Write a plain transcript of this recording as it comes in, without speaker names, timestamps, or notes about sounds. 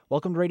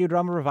Welcome to Radio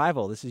Drama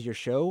Revival. This is your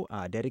show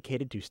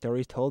dedicated to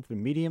stories told through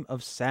the medium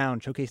of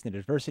sound, showcasing the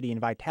diversity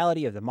and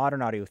vitality of the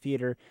modern audio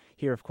theater.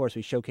 Here, of course,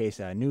 we showcase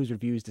news,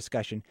 reviews,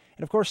 discussion,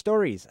 and, of course,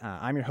 stories.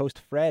 I'm your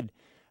host, Fred.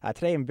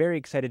 Today, I'm very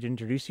excited to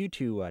introduce you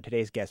to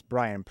today's guest,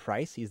 Brian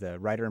Price. He's the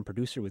writer and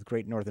producer with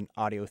Great Northern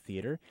Audio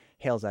Theater.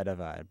 Hails out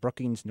of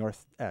Brookings,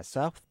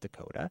 South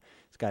Dakota.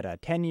 He's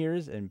got 10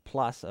 years and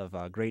plus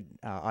of great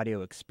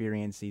audio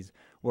experience. He's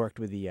worked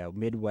with the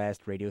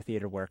Midwest Radio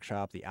Theater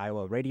Workshop, the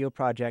Iowa Radio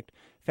Project,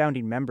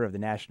 founding member of the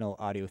National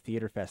Audio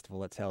Theater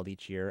Festival that's held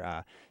each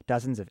year.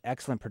 Dozens of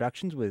excellent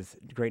productions with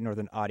Great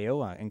Northern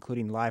Audio,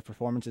 including live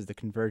performances, the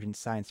Convergence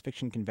Science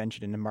Fiction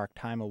Convention, and the Mark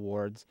Time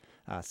Awards.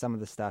 Some of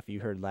the stuff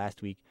you heard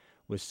last week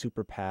was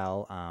Super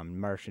Pal,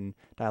 Martian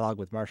Dialogue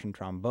with Martian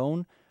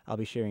Trombone. I'll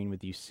be sharing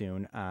with you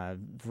soon.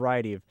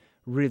 Variety of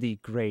really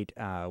great,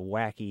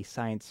 wacky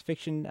science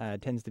fiction.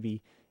 Tends to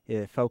be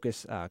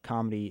focus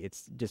comedy.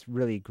 It's just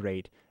really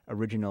great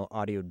original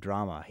audio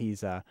drama.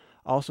 He's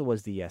also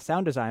was the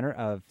sound designer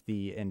of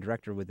and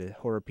director with the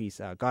horror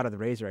piece God of the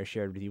Razor I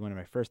shared with you one of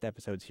my first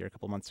episodes here a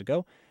couple months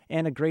ago,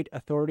 and a great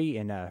authority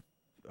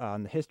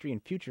on the history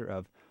and future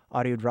of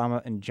audio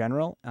drama in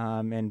general.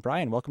 And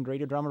Brian, welcome to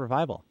Radio Drama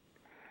Revival.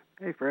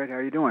 Hey, Fred, how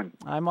are you doing?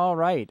 I'm all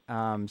right.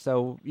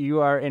 So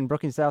you are in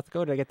Brookings, South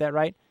Dakota. Did I get that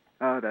right?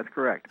 That's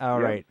correct. All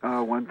right.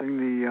 One thing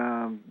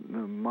the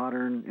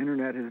modern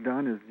internet has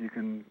done is you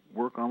can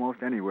work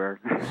almost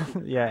anywhere.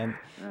 Yeah,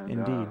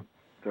 indeed.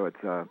 So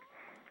it's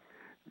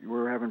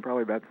we're having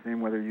probably about the same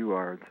weather you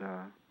are.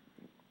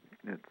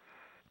 It's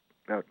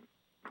about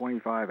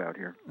 25 out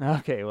here.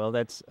 Okay, well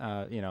that's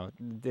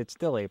it's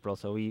still April,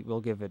 so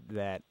we'll give it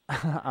that.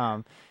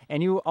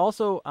 And you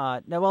also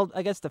I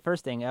guess the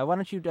first thing, why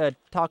don't you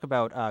talk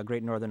about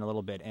Great Northern a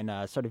little bit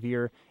and sort of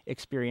your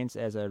experience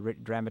as a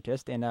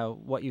dramatist and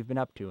what you've been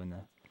up to in the.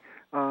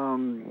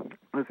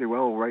 Let's see.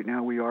 Well, right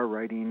now we are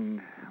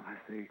writing.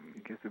 I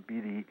guess it'd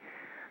be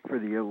for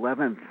the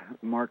 11th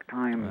Mark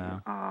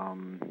Time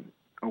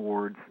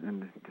Awards,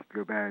 and just to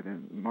go back, the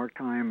Mark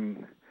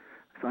Time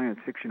Science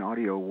Fiction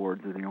Audio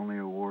Awards are the only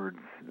awards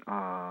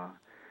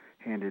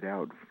handed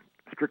out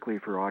strictly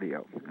for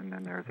audio. And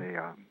then there's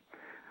a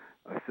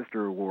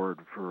sister award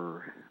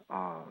for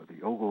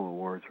the Ogle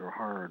Awards for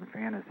horror and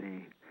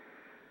fantasy.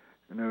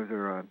 And those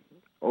are,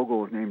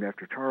 Ogle is named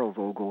after Charles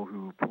Ogle,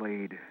 who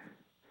played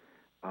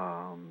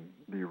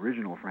the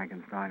original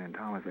Frankenstein and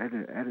Thomas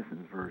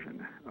Edison's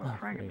version of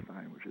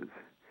Frankenstein, which is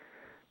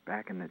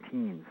back in the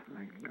teens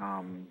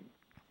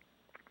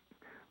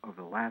of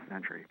the last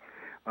century.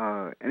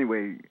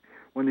 Anyway,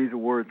 when these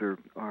awards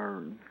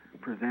are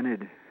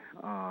presented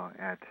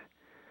at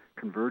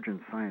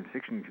Convergence Science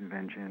Fiction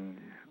Convention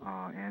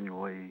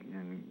annually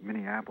in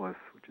Minneapolis,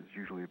 which is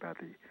usually about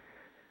the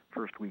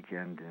first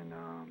weekend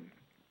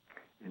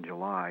in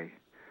July,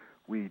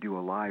 we do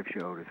a live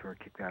show to sort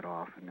of kick that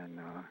off, and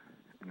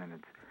then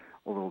it's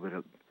a little bit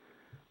of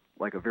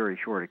like a very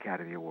short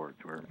Academy Awards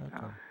where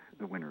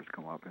the winners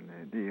come up, and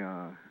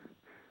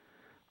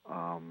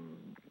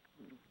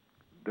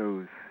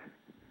those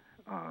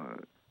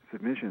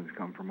submissions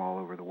come from all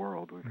over the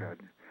world. We've had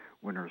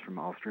winners from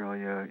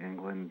Australia,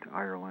 England,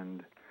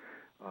 Ireland,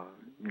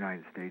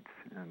 United States,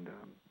 and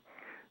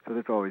so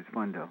that's always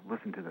fun to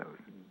listen to those.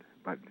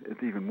 But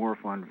it's even more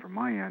fun from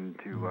my end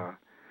to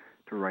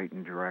write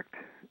and direct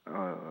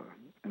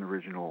an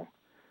original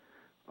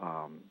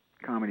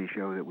comedy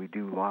show that we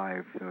do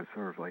live. So it's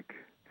sort of like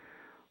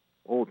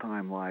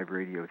old-time live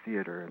radio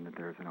theater, and that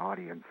there's an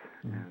audience,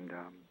 and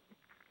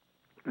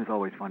it's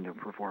always fun to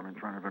perform in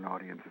front of an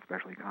audience,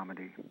 especially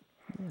comedy.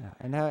 Yeah,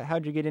 and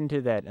how'd you get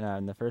into that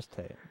in the first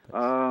place?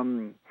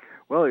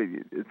 Well,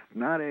 it's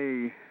not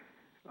a.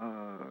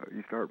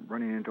 You start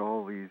running into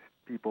all these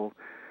people.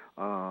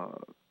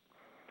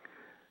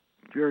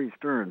 Jerry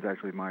Stearns,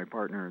 actually my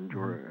partner in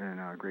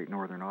Great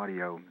Northern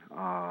Audio,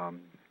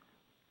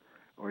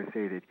 always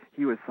say that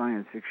he was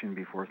science fiction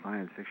before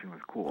science fiction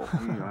was cool.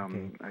 He,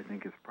 I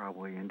think, is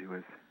probably into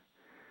his.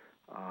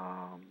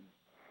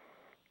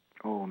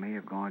 May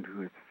have gone to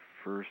his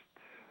first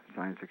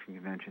science fiction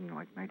convention in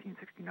like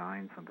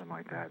 1969, something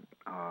like that.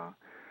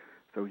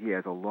 So he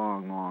has a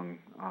long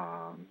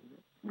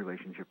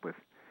relationship with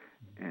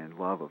and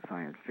love of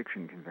science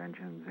fiction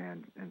conventions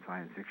and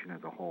science fiction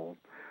as a whole.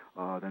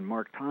 Then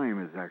Mark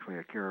Time is actually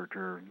a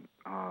character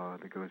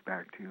that goes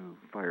back to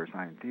Fire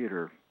Sign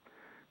Theater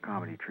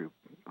comedy troupe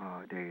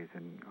days,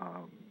 and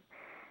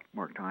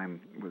Mark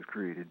Time was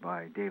created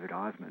by David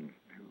Osman,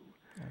 who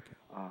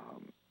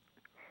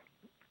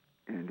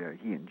and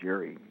he and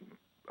Jerry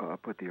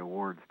put the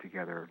awards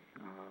together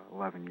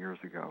 11 years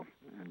ago,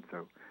 and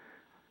so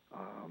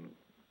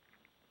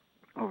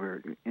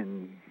over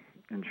in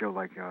show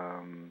like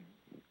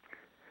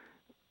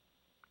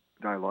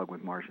Dialogue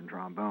with Martian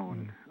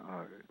Trombone,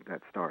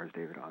 that stars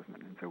David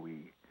Osman, and so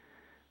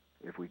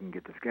if we can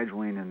get the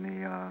scheduling and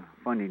the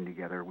funding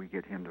together, we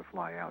get him to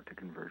fly out to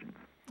Convergence.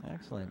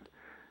 Excellent.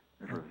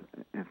 For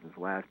instance,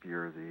 last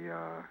year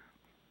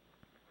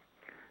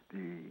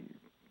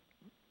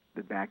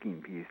the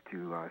backing piece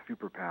to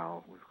Super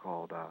Pal was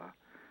called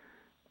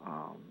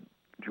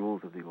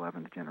jewels of the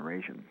 11th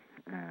generation,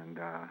 and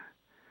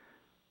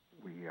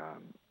we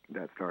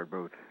that starred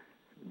both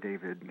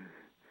David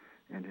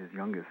and his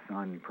youngest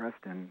son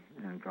Preston,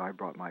 and so I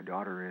brought my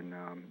daughter in,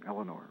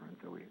 Eleanor, and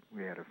so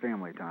we had a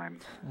family time.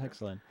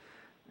 Excellent.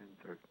 And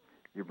so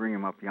you bring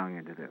them up young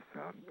into this,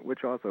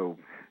 which also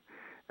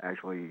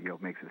actually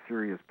makes a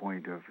serious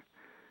point of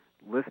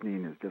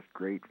listening is just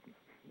great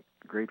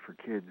for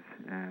kids,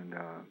 and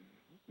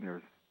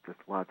there's just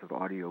lots of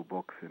audio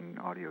books and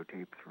audio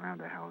tapes around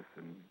the house,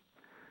 and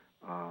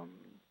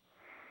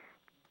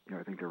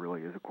I think there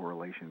really is a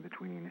correlation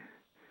between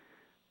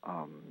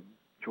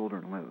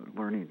children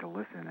learning to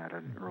listen at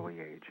an early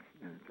age,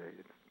 and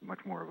it's much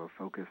more of a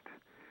focused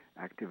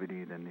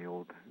activity than the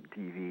old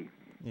TV.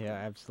 Yeah,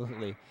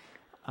 absolutely.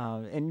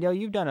 And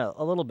you've done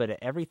a little bit of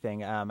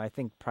everything. I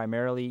think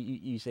primarily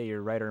you say you're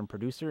a writer and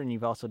producer, and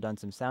you've also done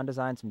some sound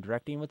design, some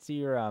directing. What's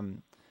your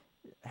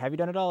have you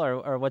done it all,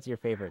 or what's your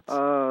favorites?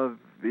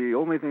 The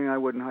only thing I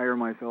wouldn't hire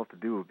myself to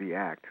do would be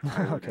act.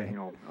 Okay.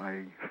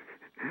 I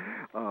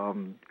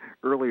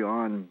early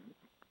on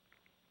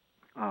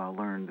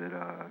learned that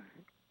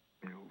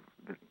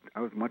that I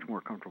was much more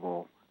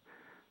comfortable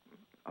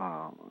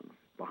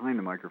behind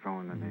the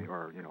microphone than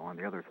or on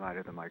the other side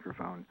of the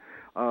microphone.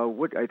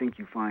 What I think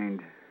you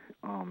find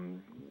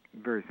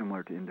very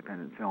similar to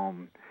independent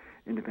film,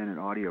 independent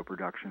audio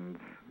productions,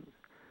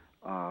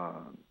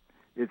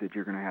 is that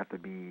you're going to have to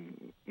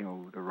be,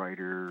 the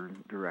writer,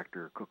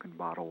 director, cook, and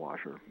bottle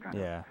washer kind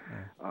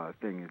of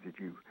thing. Is that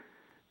you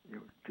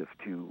just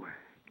to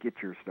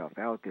get your stuff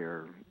out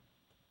there,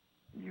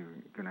 you're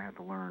going to have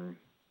to learn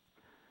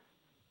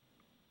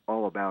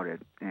all about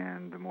it,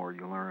 and the more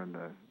you learn,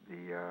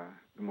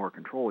 the more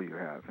control you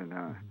have, and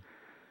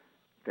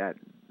that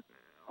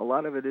a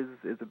lot of it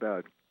is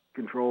about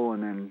control,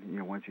 and then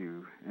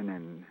and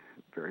then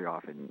very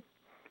often,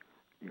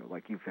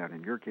 like you found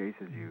in your case,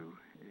 is you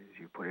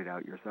put it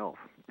out yourself,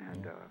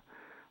 and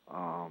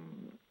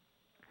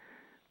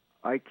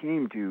I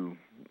came to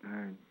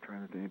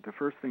trying to think. The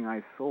first thing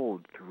I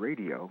sold to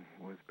radio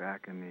was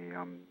back in the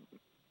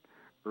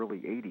early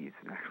 '80s.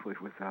 Actually,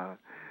 was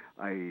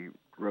I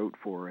wrote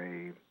for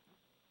a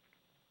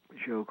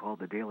show called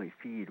The Daily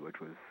Feed, which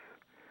was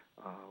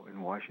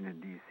in Washington,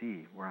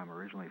 D.C., where I'm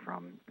originally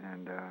from,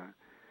 and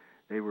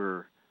they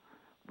were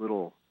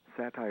little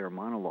satire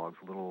monologues,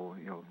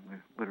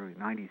 literally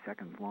 90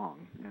 seconds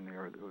long, and they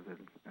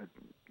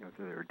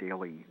were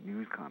daily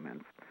news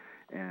comments.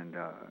 And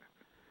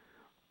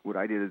what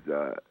I did is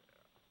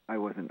I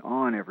wasn't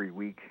on every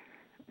week,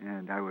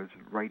 and I was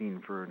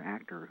writing for an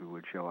actor who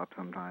would show up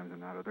sometimes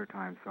and not other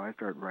times. So I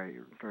started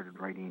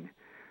writing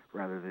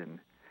rather than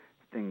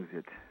things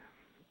that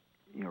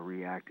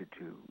reacted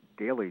to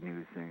daily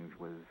news things,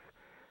 was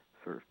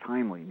sort of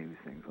timely news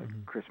things like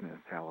Christmas,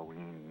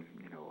 Halloween,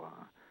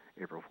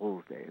 April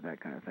Fool's Day,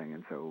 that kind of thing.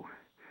 And so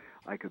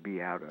I could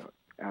be out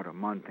a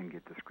month and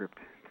get the script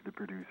to the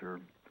producer,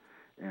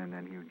 and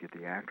then he would get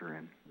the actor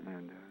in.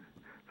 And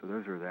so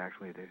those are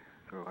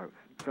so I was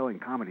selling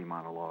comedy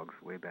monologues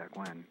way back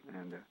when.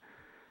 And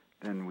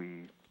then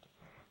we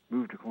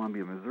moved to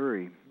Columbia,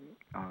 Missouri.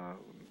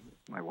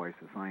 My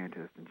wife's a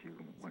scientist, and she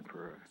went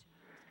for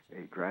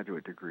a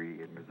graduate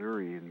degree in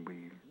Missouri, and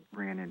we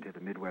ran into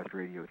the Midwest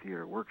Radio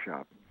Theater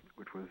Workshop,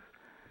 which was,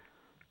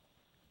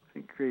 I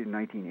think, created in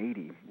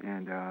 1980,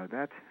 and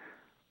that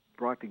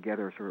brought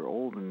together sort of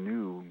old and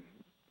new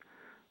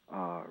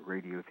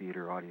radio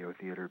theater, audio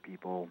theater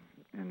people,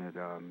 and that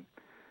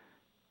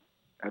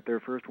at their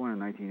first one in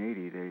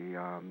 1980,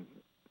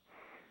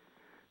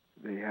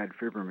 they had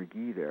Fibber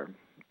McGee there,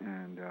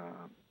 and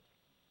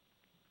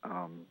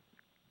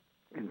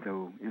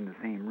so in the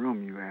same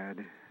room you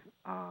had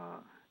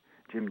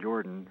Jim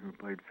Jordan, who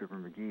played Fibber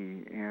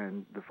McGee,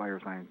 and the Fire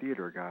Sign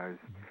Theater guys,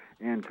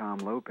 and Tom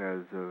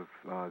Lopez of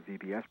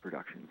VBS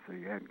Productions. So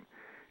you had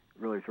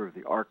really sort of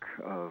the arc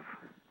of,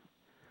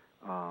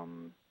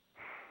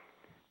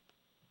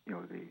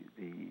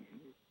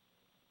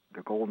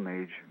 the golden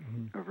age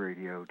of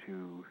radio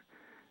to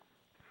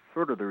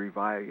sort of the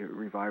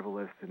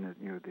revivalists, and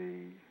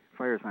the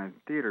Fire Sign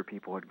Theater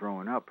people had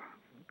grown up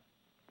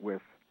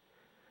with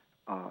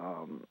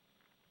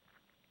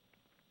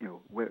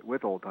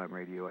with old-time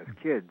radio as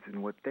kids,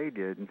 and what they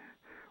did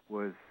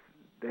was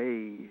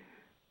they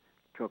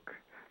took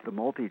the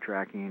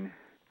multi-tracking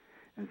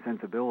and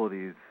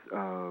sensibilities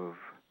of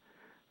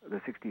the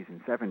 60s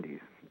and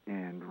 70s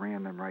and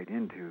ran them right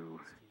into,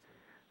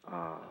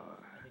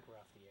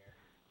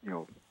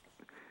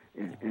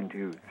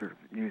 into sort of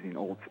using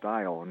old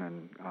style, and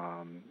then,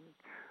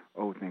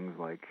 things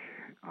like,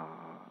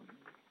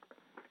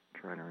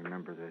 trying to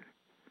remember the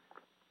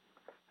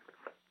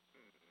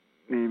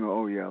name,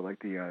 like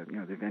the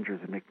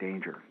Adventures of Nick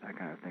Danger, that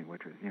kind of thing,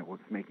 which was, was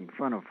making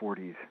fun of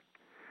 40s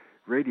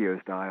radio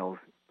styles,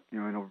 in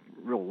a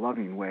real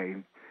loving way,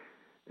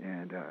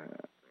 and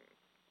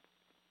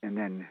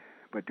then,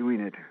 but doing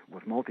it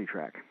with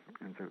multi-track.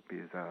 And so,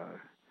 because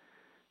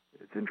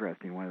it's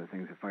interesting, one of the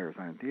things that Fire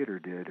Sign Theater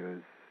did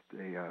was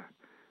they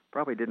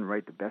probably didn't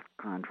write the best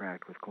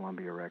contract with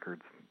Columbia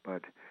Records,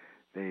 but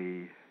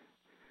they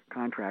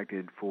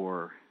contracted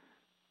for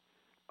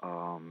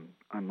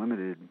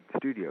unlimited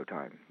studio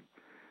time,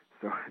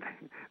 so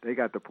they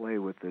got to play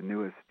with the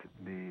newest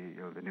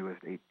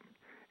eight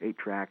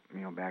track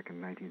back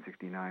in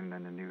 1969, and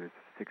then the newest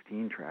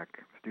 16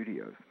 track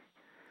studios.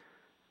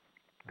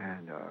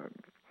 And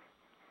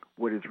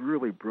what has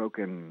really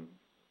broken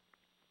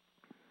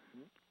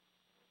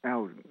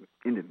out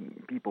into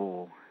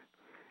people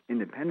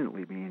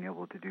independently being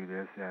able to do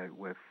this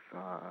with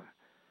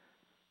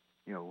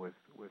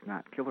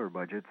not killer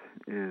budgets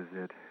is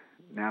that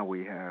now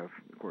we have,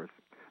 of course,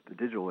 the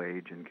digital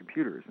age and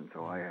computers, and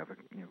so I have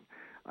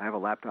a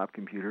laptop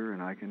computer,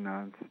 and I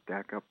can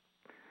stack up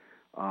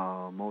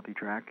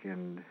multi-track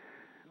and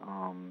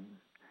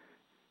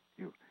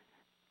you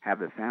have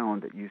the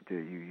sound that you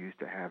used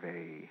to have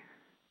a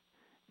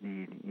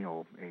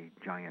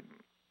giant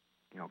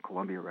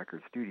Columbia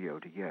Records studio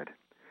to get,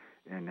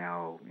 and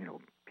now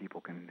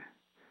people can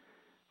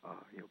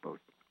both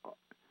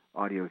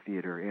audio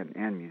theater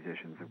and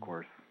musicians, of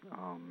course,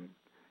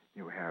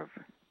 have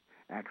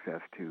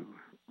access to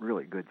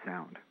really good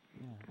sound.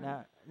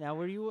 Yeah. Now,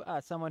 were you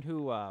someone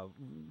who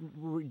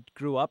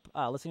grew up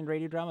listening to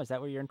radio drama? Is that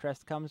where your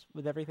interest comes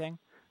with everything?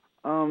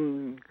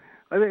 I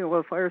think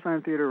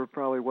Firesign Theater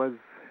probably was,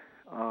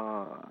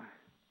 how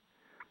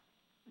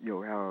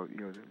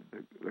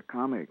the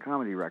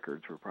comedy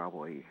records were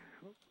probably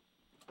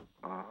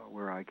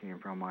where I came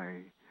from.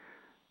 I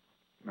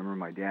remember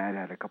my dad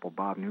had a couple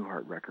Bob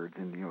Newhart records,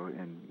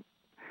 and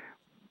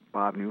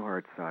Bob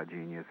Newhart's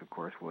genius, of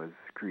course, was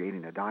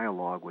creating a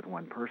dialogue with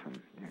one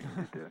person. He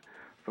did the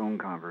phone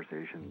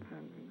conversations,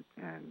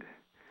 and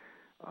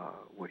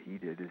what he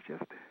did is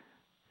just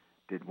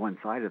did one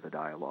side of the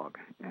dialogue,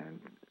 and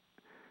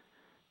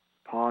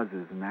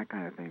pauses and that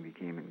kind of thing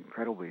became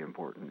incredibly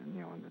important, in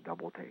the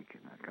double take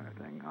and that kind of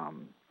thing.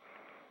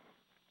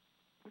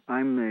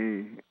 I'm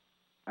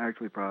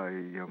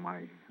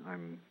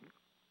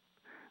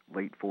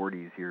late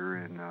 40s here,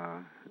 and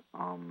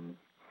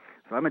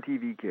so I'm a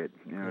TV kid.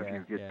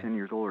 If you get 10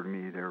 years older than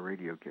me, they're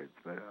radio kids.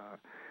 But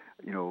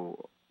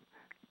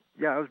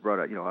I was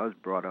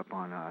brought up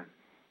on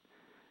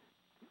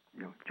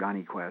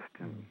Johnny Quest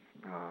and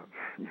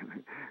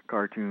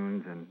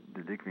cartoons and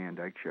the Dick Van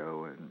Dyke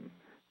Show, and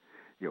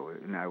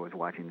and I was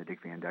watching the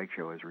Dick Van Dyke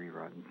Show as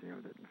reruns.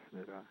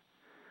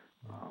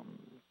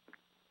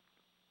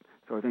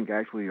 So I think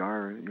actually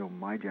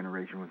my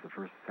generation was the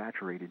first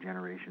saturated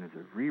generation, as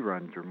the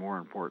reruns are more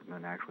important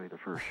than actually the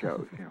first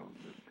shows.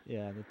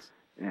 That's.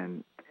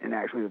 And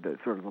actually the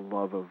sort of the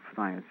love of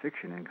science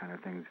fiction and kind of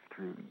things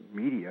through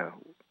media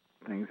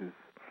things is,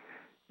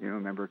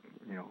 remember,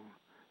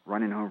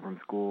 running home from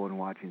school and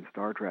watching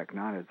Star Trek,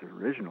 not as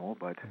original,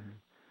 but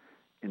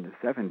in the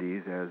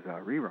 70s as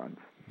reruns.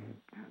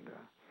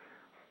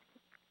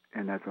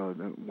 And that's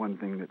the one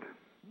thing that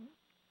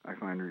I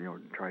find,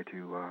 try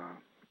to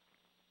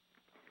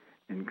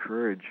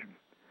encourage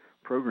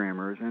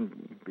programmers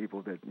and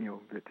people that,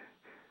 that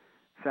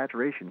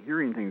saturation,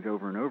 hearing things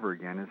over and over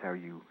again, is how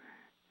you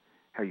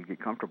get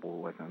comfortable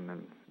with them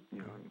and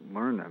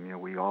learn them.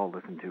 We all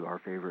listen to our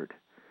favorite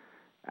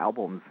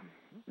albums,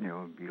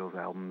 Beatles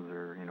albums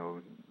or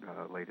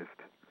latest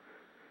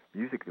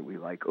music that we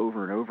like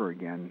over and over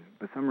again.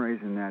 But some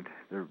reason that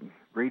the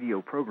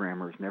radio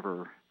programmers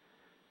never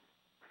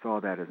saw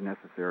that as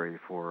necessary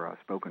for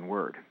spoken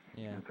word.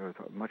 And so it's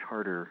much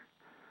harder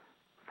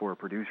for a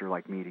producer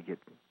like me to get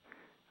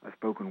a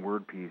spoken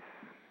word piece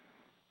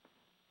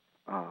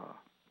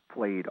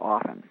played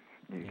often.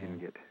 You can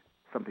get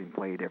something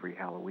played every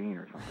Halloween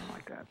or something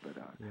like that. But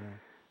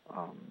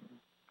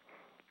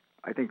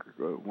I think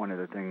one of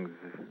the things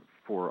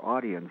for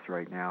audience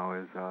right now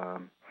is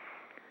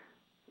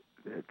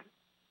that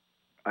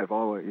I've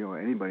always,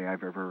 anybody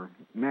I've ever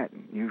met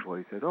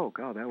usually says, "Oh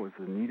God, that was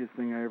the neatest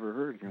thing I ever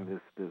heard."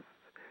 This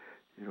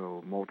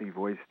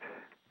multi-voiced,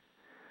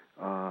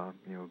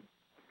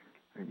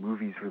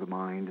 movies for the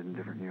mind and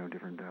different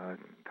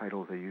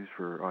titles they use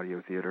for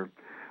audio theater,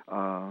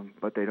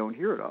 but they don't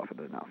hear it often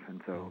enough,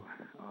 and so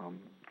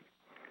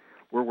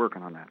we're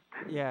working on that.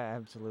 Yeah,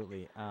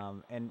 absolutely.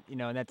 And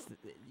that's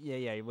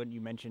when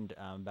you mentioned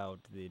about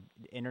the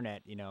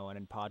internet, and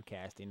in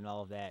podcasting and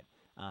all of that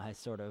has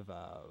sort of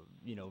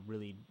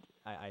really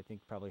I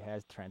think probably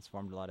has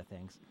transformed a lot of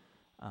things.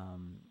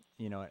 And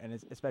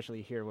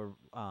especially here we're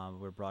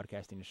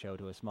broadcasting a show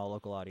to a small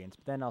local audience,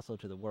 but then also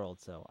to the world.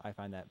 So I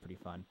find that pretty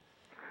fun.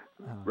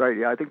 Right.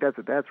 Yeah, I think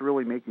that's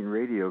really making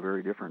radio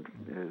very different.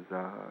 Is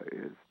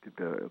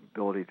the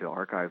ability to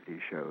archive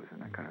these shows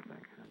and that kind of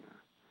thing.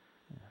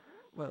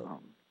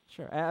 Well,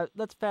 sure.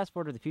 Let's fast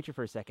forward to the future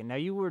for a second. Now,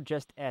 you were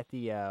just at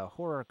the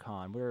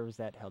HorrorCon. Where was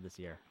that held this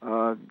year?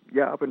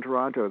 Up in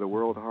Toronto. The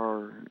World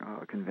Horror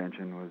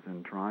Convention was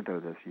in Toronto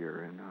this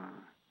year, and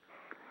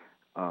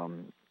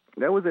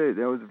that was a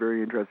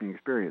very interesting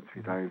experience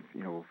because I've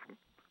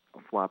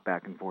flopped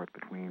back and forth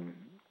between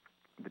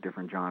the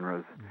different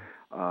genres.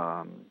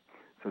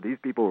 So these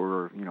people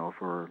were,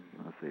 for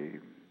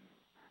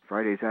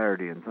Friday,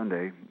 Saturday, and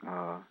Sunday,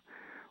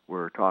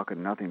 were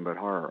talking nothing but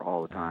horror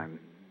all the time.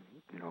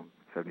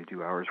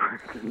 72 hours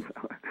worth. And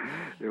so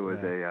it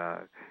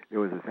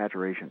was a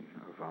saturation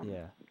of.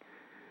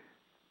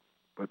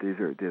 But they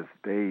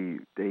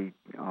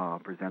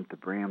present the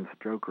Bram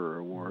Stoker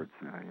Awards,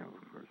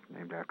 of course,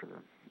 named after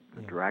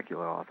the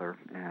Dracula author,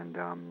 and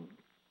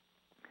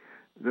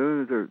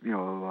those are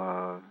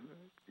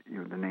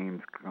the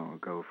names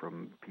go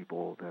from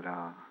people that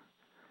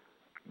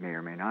may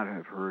or may not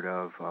have heard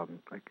of.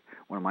 Like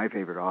one of my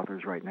favorite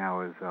authors right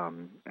now is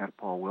F.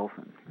 Paul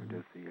Wilson, who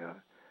does the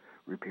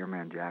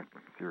Repairman Jack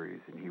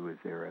series, and he was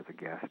there as a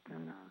guest.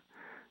 And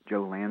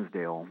Joe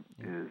Lansdale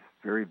is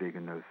very big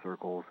in those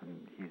circles,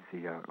 and he's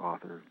the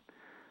author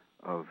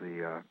of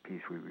the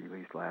piece we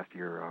released last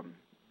year,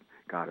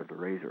 God of the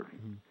Razor.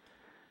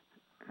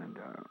 And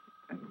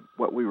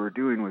what we were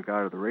doing with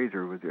God of the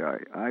Razor was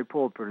I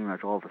pulled pretty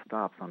much all the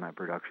stops on that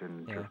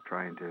production, just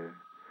trying to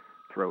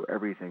throw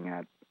everything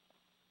at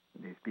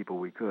these people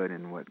we could,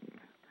 and what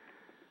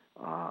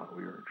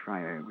we were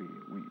trying. We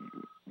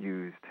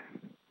used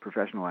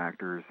professional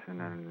actors, and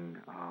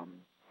then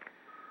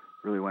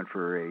really went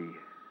for a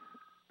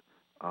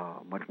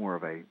much more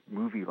of a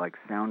movie-like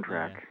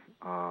soundtrack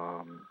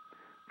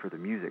for the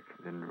music,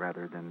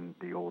 rather than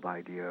the old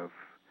idea of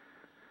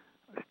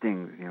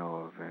stings,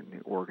 of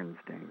organ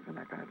stings and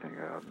that kind of thing.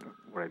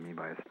 What I mean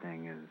by a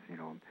sting is,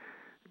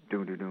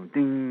 doom doom doom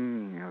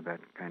ding, that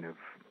kind of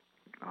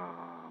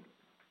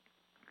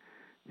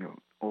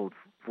old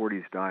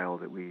 40s style.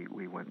 That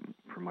we went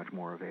for much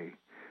more of a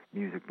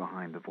music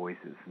behind the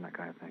voices and that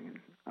kind of thing. And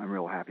I'm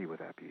real happy with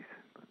that piece.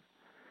 But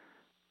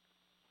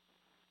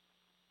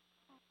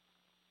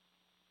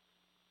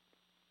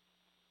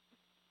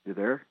you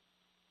there?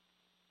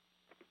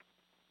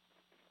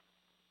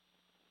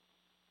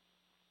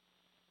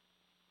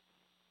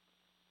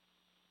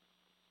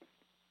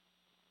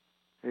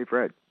 Hey,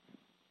 Fred.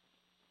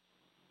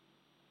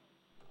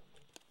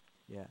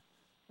 Yeah.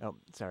 Oh,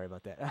 sorry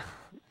about that.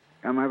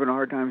 I'm having a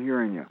hard time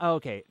hearing you.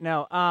 Okay.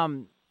 No,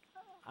 I'm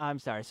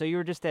sorry. So you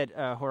were just at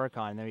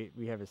HorrorCon, and then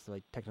we have this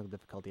technical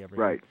difficulty over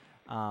here.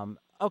 Right.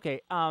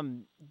 Okay.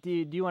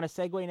 Do you want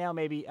to segue now?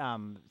 Maybe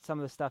some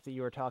of the stuff that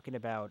you were talking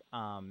about.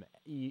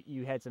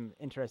 You had some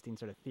interesting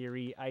sort of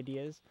theory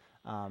ideas.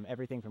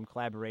 Everything from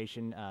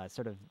collaboration,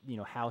 sort of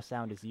how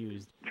sound is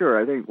used.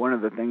 Sure. I think one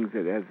of the things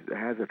that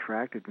has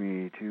attracted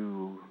me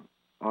to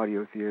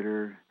audio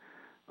theater,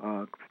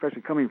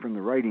 especially coming from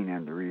the writing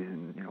end, the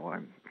reason I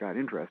got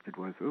interested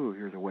was,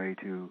 here's a way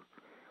to,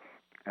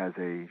 as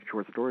a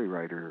short story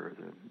writer,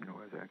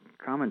 as a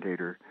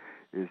commentator,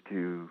 is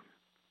to,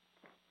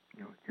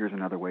 here's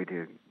another way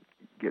to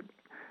get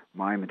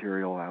my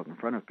material out in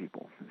front of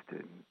people, is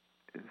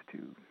to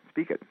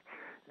speak it.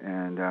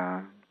 And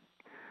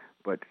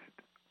but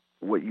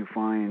what you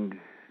find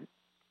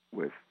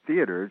with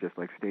theater, just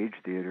like stage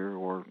theater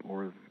or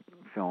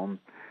film,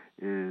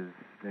 is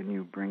then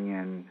you bring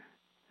in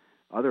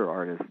other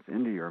artists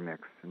into your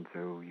mix, and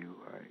so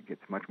it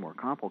gets much more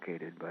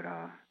complicated. But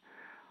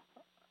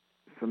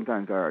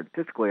sometimes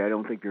artistically, I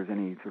don't think there's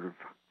any sort of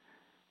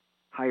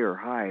higher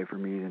high for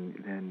me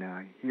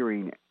than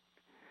hearing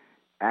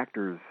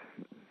actors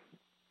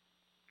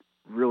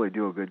really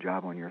do a good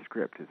job on your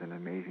script. Is an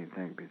amazing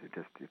thing, because it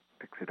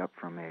picks it up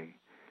from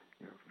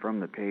from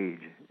the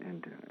page,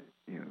 and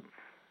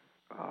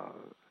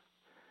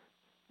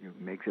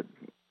makes it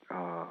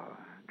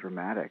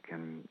dramatic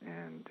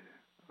and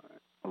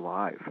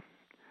alive.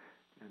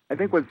 I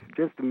think what's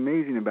just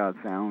amazing about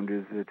sound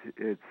is that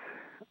it's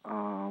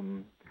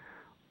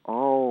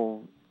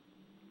all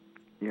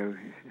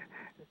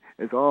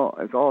it's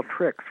all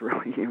tricks,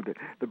 really.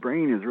 The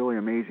brain is really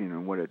amazing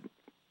on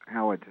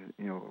how it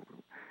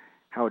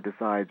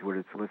decides what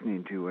it's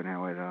listening to and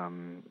how it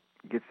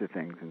gets to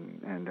things,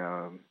 and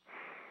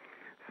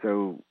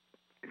so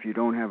if you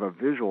don't have a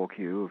visual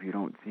cue, if you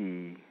don't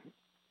see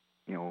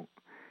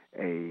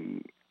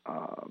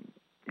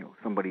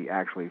somebody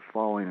actually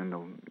falling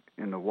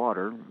in the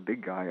water, a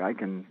big guy, I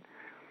can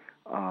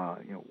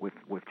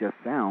with just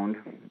sound,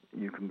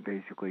 you can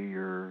basically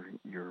you're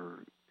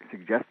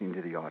suggesting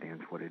to the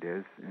audience what it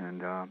is.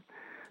 And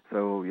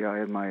so I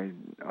had my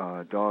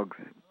dog's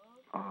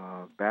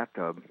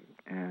bathtub,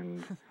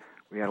 and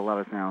we had a lot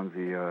of sounds.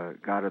 The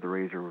God of the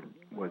Razor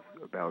was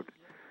about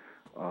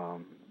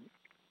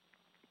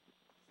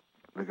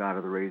the God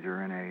of the Razor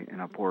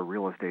and a poor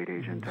real estate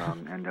agent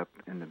end up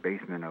in the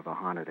basement of a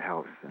haunted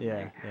house.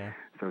 And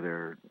so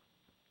they're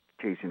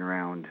chasing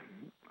around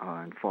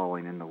and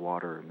falling in the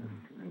water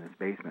in this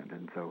basement.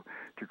 And so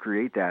to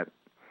create that,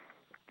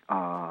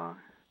 I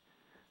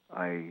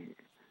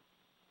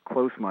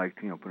close mic'd,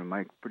 put a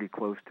mic pretty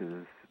close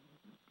to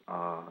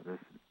this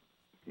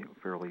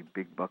fairly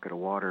big bucket of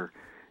water,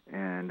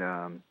 and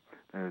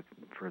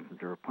for instance,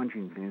 there were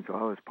punching scenes, so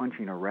I was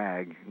punching a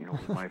rag,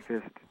 with my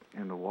fist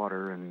in the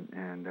water,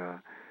 and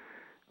the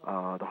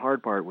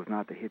hard part was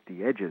not to hit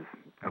the edges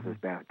of this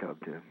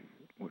bathtub,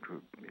 which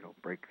would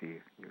break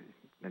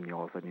then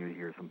all of a sudden you'd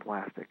hear some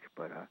plastic,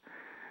 but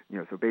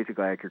so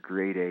basically I could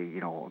create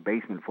a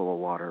basement full of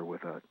water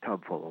with a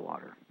tub full of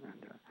water,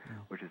 and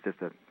which is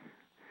just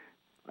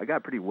I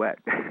got pretty wet.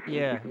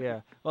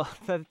 Yeah. Well,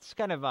 that's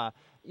kind of a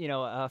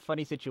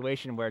funny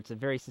situation where it's a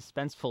very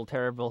suspenseful,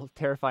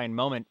 terrifying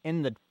moment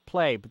in the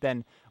play, but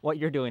then what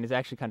you're doing is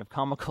actually kind of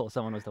comical if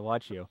someone was to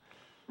watch you.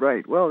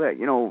 Right. Well, that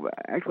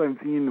actually, I'm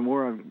seeing the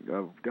more I've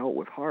dealt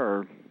with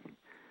horror,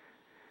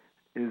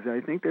 is I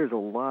think there's a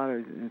lot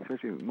of,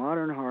 especially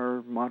modern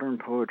horror, modern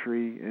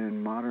poetry,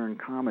 and modern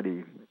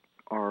comedy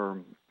are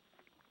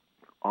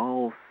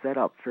all set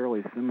up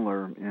fairly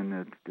similar in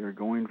that they're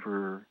going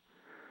for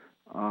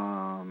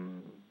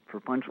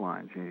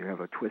punchlines. You have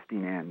a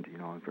twisting end.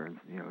 For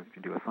instance, if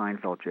you do a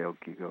Seinfeld joke,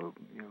 you go,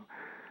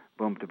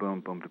 boom to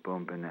boom,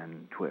 and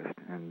then twist.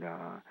 And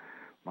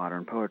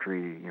modern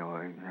poetry,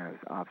 has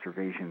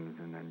observations,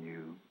 and then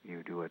you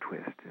do a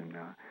twist. And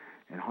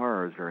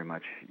horror is very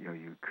much,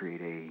 you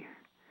create a,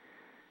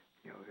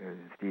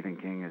 Stephen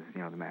King is,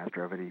 the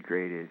master of it. He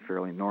created a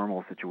fairly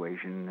normal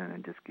situation, and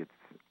it just gets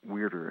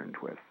weirder in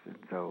twists. And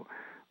so,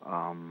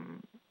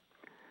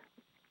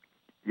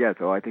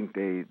 so I think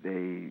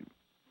they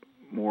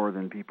more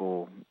than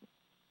people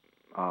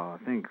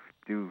think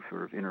do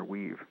sort of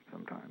interweave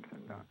sometimes.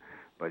 And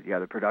but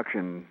the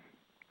production,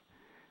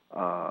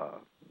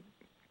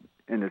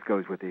 and this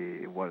goes with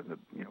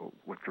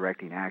with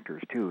directing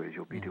actors too, is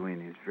you'll be doing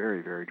these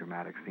very, very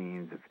dramatic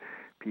scenes of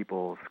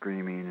people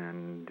screaming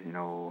and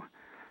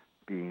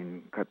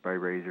being cut by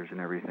razors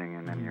and everything,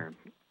 and then you're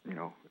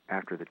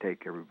after the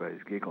take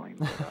everybody's giggling.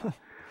 But,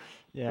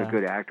 the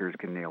good actors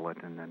can nail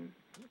it, and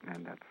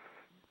that's.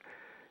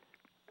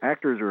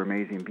 Actors are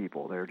amazing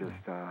people. They're just,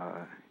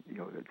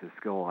 it's a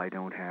skill I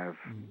don't have.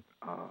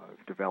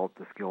 Developed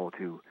the skill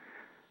to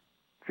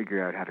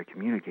figure out how to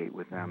communicate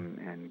with them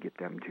and get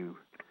them to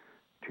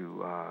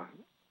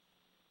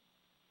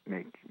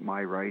make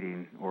my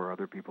writing or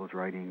other people's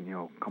writing,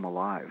 come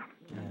alive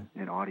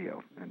in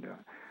audio, and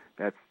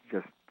that's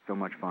just so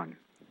much fun.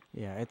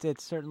 Yeah,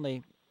 it's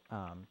certainly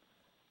an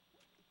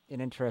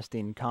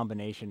interesting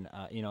combination,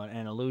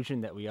 an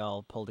illusion that we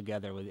all pull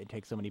together. It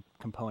takes so many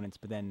components,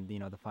 but then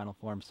the final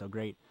form's so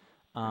great.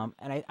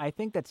 And I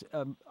think that's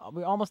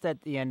we're almost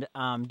at the end.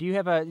 Do you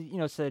have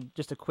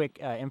just a quick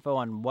info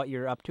on what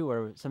you're up to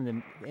or some of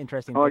the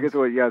interesting things? I guess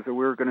so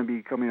we're going to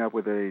be coming up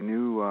with a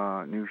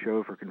new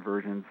show for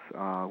Convergence.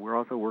 We're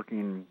also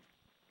working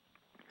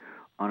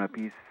on a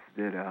piece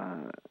that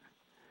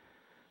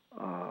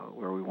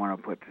where we want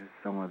to put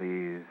some of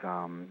these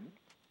a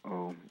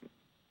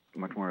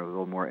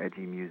little more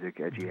edgy music,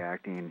 edgy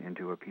acting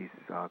into a piece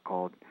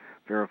called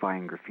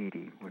Verifying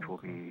Graffiti, which will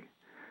be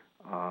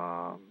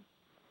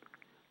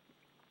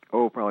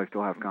probably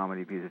still have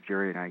comedy because if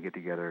Jerry and I get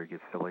together, it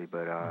gets silly,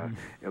 but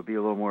it'll be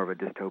a little more of a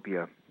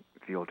dystopia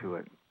feel to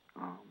it.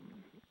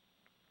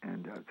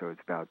 So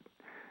it's about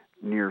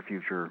near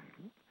future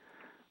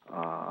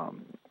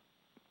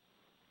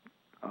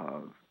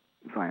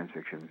science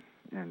fiction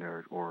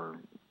or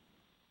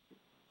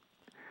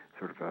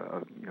sort of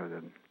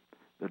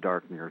the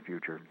dark near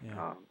future.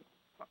 Yeah.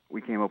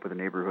 We came up with a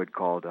neighborhood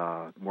called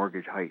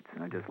Mortgage Heights,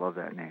 and I just love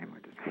that name.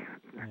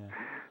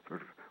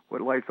 Sort of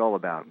what life's all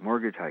about,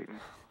 Mortgage Heights.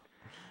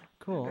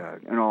 Cool.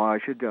 And I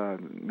should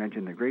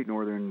mention the Great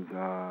Northern's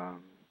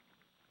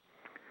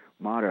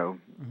motto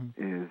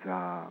is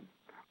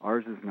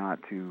ours is not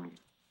to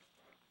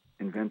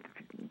invent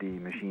the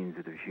machines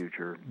of the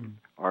future.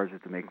 Ours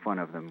is to make fun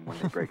of them when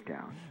they break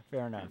down.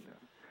 Fair enough. And,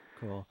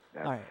 cool.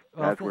 All right.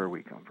 Well, that's where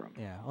we come from.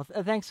 Yeah. Well,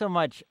 thanks so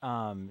much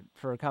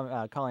for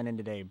calling in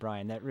today,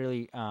 Brian. That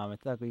really, I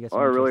thought we got some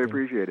I really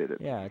appreciated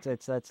it. Yeah,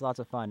 that's lots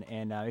of fun.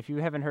 And if you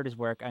haven't heard his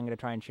work, I'm going to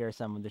try and share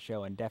some of the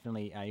show. And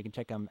definitely, you can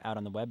check him out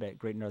on the web at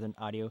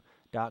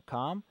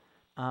greatnorthernaudio.com.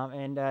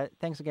 And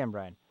thanks again,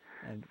 Brian.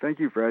 And thank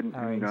you, Fred.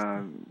 Right.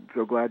 And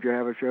so glad you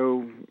have a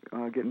show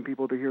getting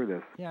people to hear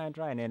this. Yeah, I'm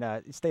trying.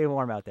 And stay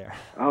warm out there.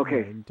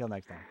 Okay. Until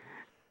next time.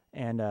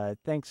 And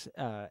thanks.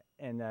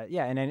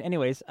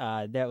 Anyways,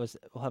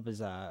 we'll have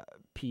his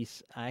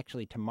piece.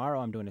 Actually, tomorrow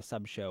I'm doing a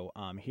sub show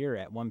here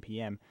at 1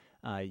 p.m.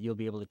 You'll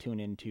be able to tune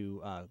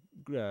into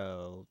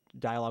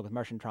Dialogue with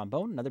Martian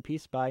Trombone, another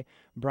piece by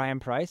Brian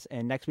Price.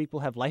 And next week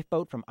we'll have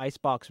Lifeboat from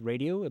Icebox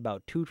Radio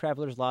about two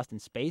travelers lost in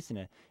space in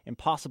an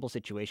impossible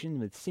situation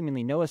with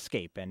seemingly no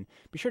escape. And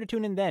be sure to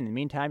tune in then. In the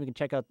meantime, you can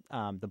check out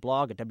the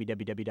blog at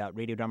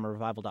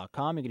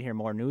www.radiodramarevival.com. You can hear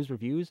more news,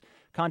 reviews,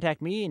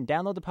 contact me, and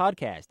download the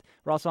podcast.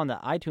 We're also on the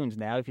iTunes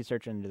now. If you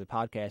search under the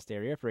podcast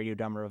area for Radio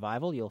Drama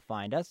Revival, you'll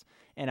find us.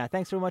 And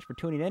thanks so much for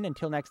tuning in.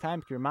 Until next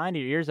time, keep your mind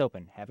and your ears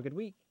open. Have a good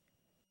week.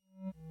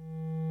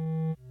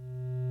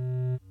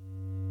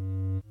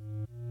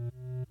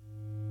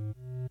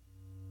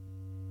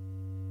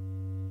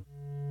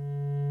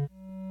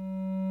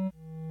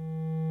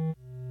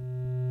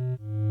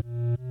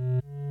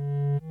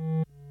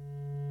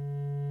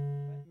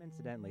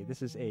 Incidentally,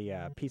 this is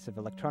a piece of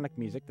electronic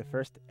music, the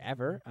first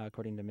ever,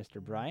 according to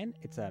Mr. Brian.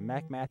 It's a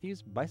Mac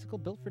Matthews Bicycle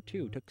Built for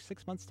Two. Took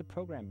 6 months to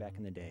program back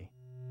in the day.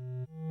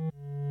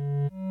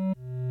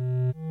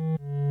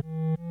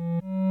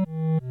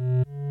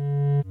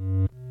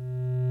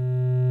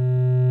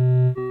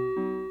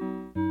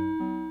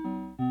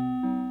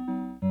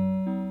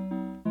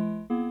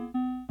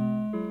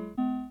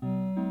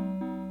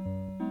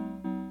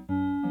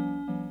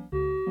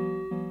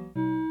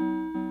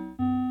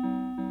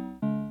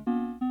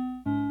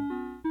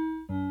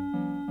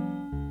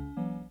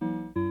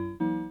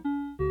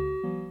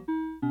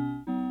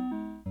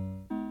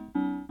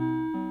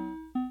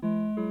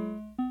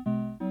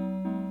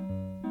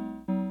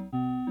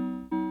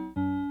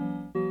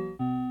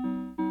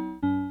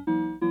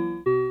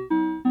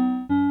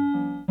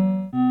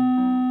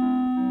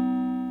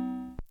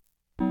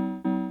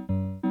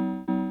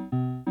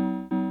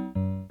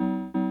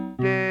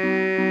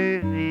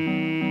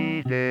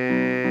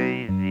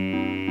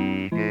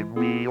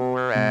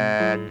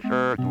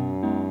 answer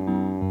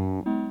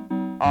to.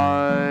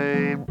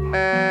 I'm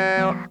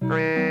half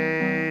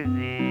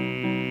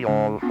crazy,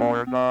 all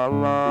for the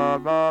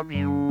love of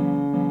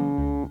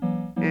you.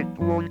 It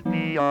won't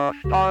be a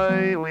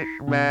stylish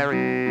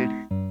marriage,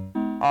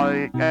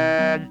 I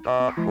can't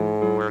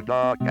afford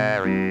a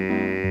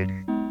carriage,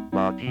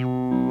 but you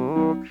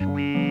look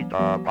sweet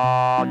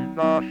upon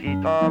the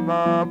seat of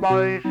a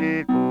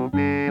bicycle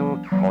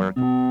built for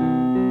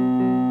two.